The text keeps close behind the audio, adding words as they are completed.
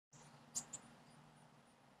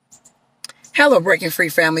Hello, Breaking Free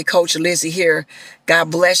family. Coach Lizzie here.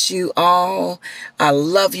 God bless you all. I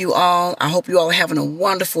love you all. I hope you all are having a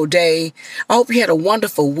wonderful day. I hope you had a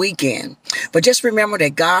wonderful weekend. But just remember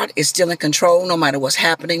that God is still in control no matter what's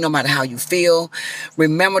happening, no matter how you feel.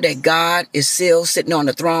 Remember that God is still sitting on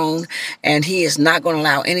the throne and He is not going to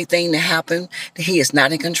allow anything to happen that He is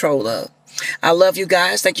not in control of. I love you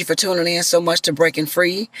guys. Thank you for tuning in so much to Breaking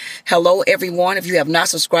Free. Hello, everyone. If you have not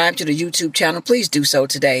subscribed to the YouTube channel, please do so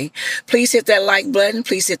today. Please hit that like button.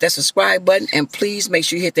 Please hit that subscribe button. And please make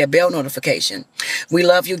sure you hit that bell notification. We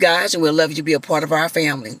love you guys and we'd love you to be a part of our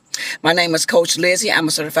family. My name is Coach Lizzie. I'm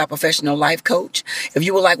a certified professional life coach. If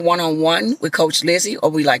you would like one-on-one with Coach Lizzie or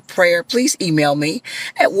we like prayer, please email me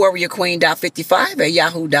at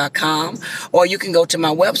warriorqueen.55@yahoo.com, or you can go to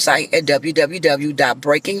my website at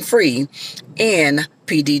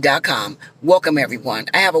www.breakingfreenpd.com. Welcome, everyone.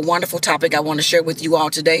 I have a wonderful topic I want to share with you all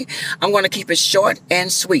today. I'm going to keep it short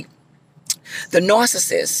and sweet. The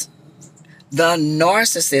narcissist. The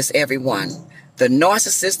narcissist, everyone. The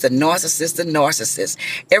narcissist, the narcissist, the narcissist.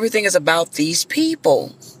 Everything is about these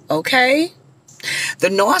people, okay? The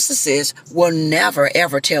narcissist will never,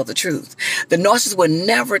 ever tell the truth. The narcissist will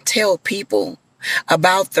never tell people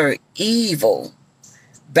about their evil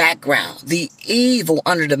background, the evil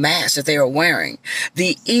under the mask that they are wearing,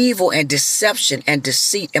 the evil and deception and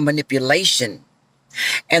deceit and manipulation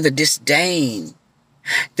and the disdain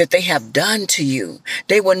that they have done to you.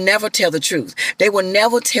 They will never tell the truth. They will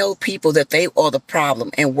never tell people that they are the problem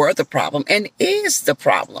and were the problem and is the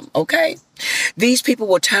problem, okay? These people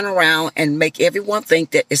will turn around and make everyone think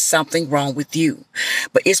that it's something wrong with you.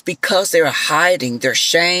 But it's because they're hiding their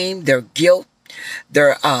shame, their guilt,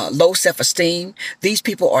 their low self-esteem. These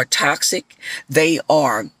people are toxic. They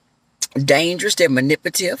are dangerous. They're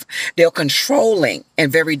manipulative. They're controlling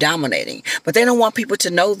and very dominating. But they don't want people to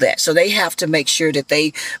know that. So they have to make sure that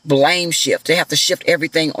they blame shift. They have to shift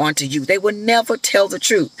everything onto you. They will never tell the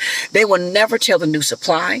truth. They will never tell the new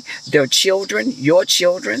supply, their children, your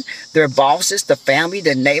children, their bosses, the family,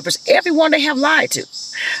 the neighbors, everyone they have lied to.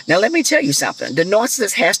 Now, let me tell you something. The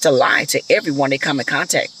narcissist has to lie to everyone they come in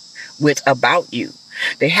contact with about you.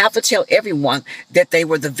 They have to tell everyone that they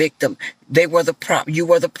were the victim. They were you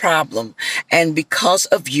were the problem. And because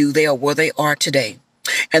of you, they are where they are today.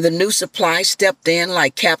 And the new supply stepped in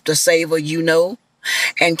like Captain Saver,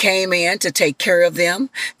 and came in to take care of them,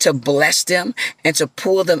 to bless them, and to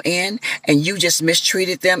pull them in. And you just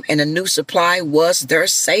mistreated them. And the new supply was their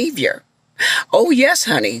savior. Oh, yes,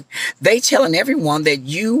 honey. They telling everyone that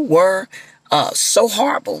you were so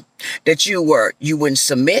horrible, that you wouldn't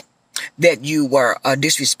submit, that you were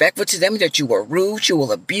disrespectful to them, that you were rude, you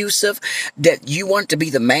were abusive, that you wanted to be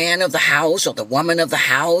the man of the house or the woman of the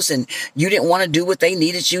house, and you didn't want to do what they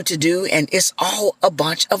needed you to do. And it's all a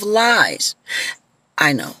bunch of lies.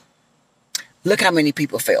 I know. Look how many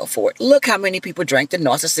people fell for it. Look how many people drank the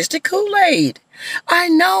narcissistic Kool-Aid. I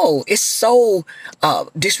know. It's so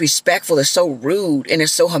disrespectful. It's so rude. And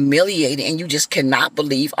it's so humiliating. And you just cannot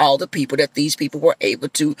believe all the people that these people were able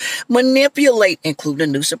to manipulate,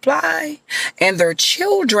 including New Supply and their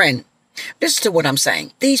children. Listen to what I'm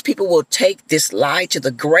saying. These people will take this lie to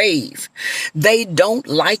the grave. They don't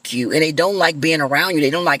like you and they don't like being around you. They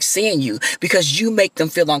don't like seeing you because you make them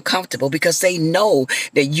feel uncomfortable, because they know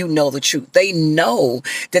that you know the truth. They know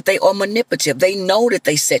that they are manipulative. They know that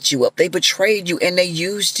they set you up. They betrayed you and they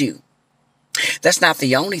used you. That's not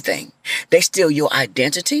the only thing. They steal your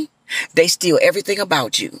identity. They steal everything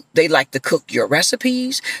about you. They like to cook your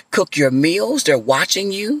recipes, cook your meals. They're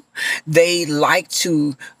watching you. They like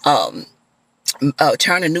to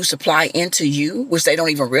turn a new supply into you, which they don't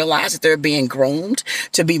even realize that they're being groomed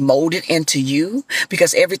to be molded into you,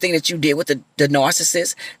 because everything that you did with the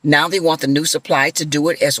narcissist, now they want the new supply to do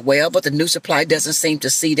it as well. But the new supply doesn't seem to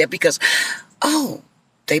see that because,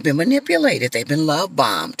 they've been manipulated. They've been love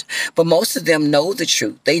bombed. But most of them know the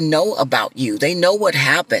truth. They know about you. They know what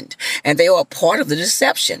happened. And they are a part of the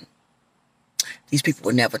deception. These people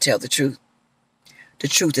will never tell the truth. The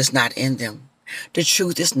truth is not in them. The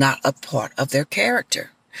truth is not a part of their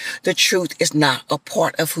character. The truth is not a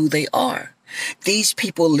part of who they are. These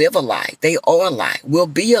people live a lie. They are a lie, will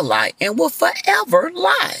be a lie, and will forever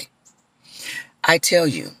lie. I tell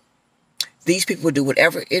you, these people will do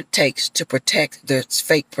whatever it takes to protect their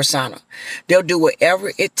fake persona. They'll do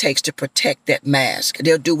whatever it takes to protect that mask.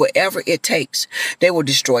 They'll do whatever it takes. They will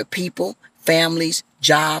destroy people, families,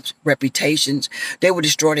 jobs, reputations. They will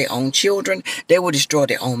destroy their own children. They will destroy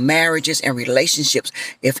their own marriages and relationships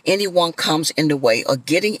if anyone comes in the way or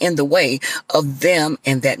getting in the way of them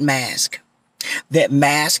and that mask. That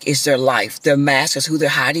mask is their life. Their mask is who they're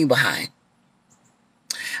hiding behind.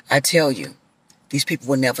 I tell you, these people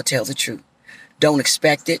will never tell the truth. Don't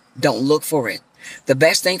expect it. Don't look for it. The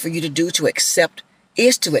best thing for you to do is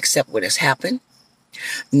to accept what has happened.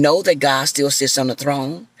 Know that God still sits on the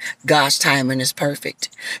throne. God's timing is perfect.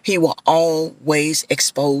 He will always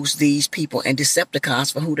expose these people and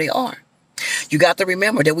Decepticons for who they are. You got to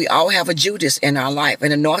remember that we all have a Judas in our life,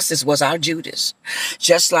 and the narcissist was our Judas.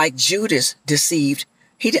 Just like Judas deceived,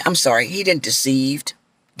 he didn't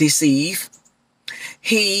deceive.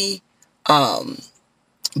 He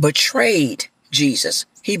betrayed Jesus.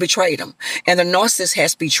 He betrayed him. And the narcissist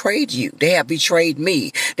has betrayed you. They have betrayed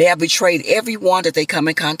me. They have betrayed everyone that they come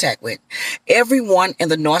in contact with. Everyone in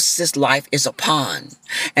the narcissist's life is a pawn.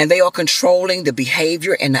 And they are controlling the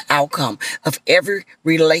behavior and the outcome of every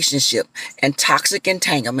relationship and toxic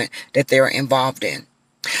entanglement that they're involved in.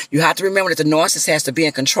 You have to remember that the narcissist has to be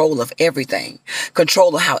in control of everything.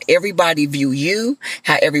 Control of how everybody views you,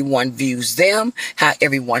 how everyone views them, how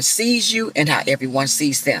everyone sees you, and how everyone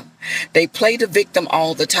sees them. They play the victim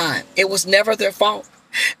all the time. It was never their fault.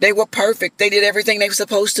 They were perfect. They did everything they were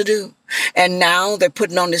supposed to do. And now they're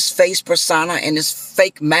putting on this face persona and this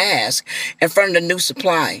fake mask in front of the new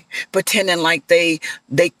supply, pretending like they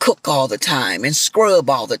cook all the time and scrub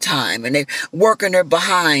all the time, and they're working their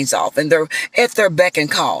behinds off, and they're at their beck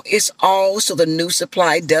and call. It's all so the new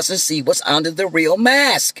supply doesn't see what's under the real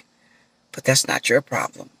mask. But that's not your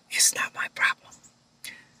problem. It's not my problem.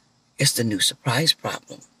 It's the new supply's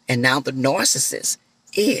problem. And now the narcissist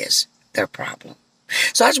is their problem.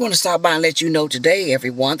 So I just want to stop by and let you know today,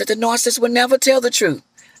 everyone, that the narcissist will never tell the truth.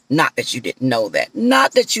 Not that you didn't know that.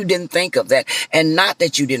 Not that you didn't think of that. And not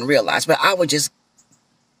that you didn't realize. But I would just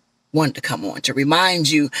want to come on to remind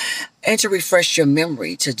you and to refresh your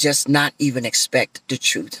memory to just not even expect the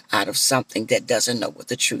truth out of something that doesn't know what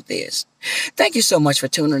the truth is. Thank you so much for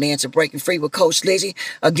tuning in to Breaking Free with Coach Lizzie.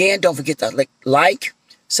 Again, don't forget to like,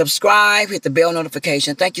 subscribe, hit the bell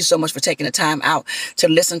notification. Thank you so much for taking the time out to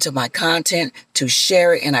listen to my content, to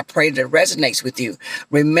share it, and I pray that it resonates with you.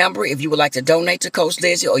 Remember, if you would like to donate to Coach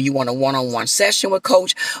Lizzie, or you want a one-on-one session with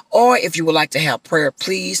Coach, or if you would like to have prayer,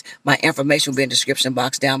 please, my information will be in the description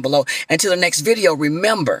box down below. Until the next video,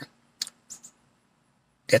 remember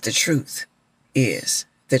that the truth is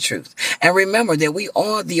the truth. And remember that we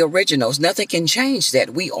are the originals. Nothing can change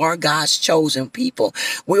that. We are God's chosen people.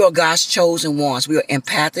 We are God's chosen ones. We are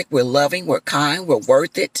empathic. We're loving. We're kind. We're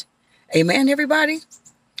worth it. Amen, everybody?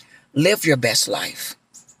 Live your best life.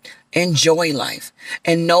 Enjoy life.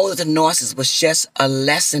 And know that the narcissist was just a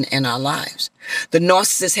lesson in our lives. The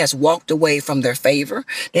narcissist has walked away from their favor.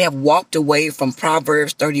 They have walked away from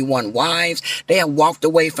Proverbs 31 wives. They have walked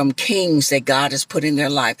away from kings that God has put in their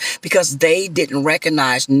life because they didn't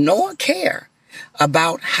recognize nor care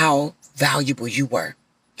about how valuable you were.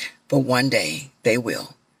 But one day they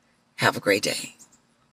will. Have a great day.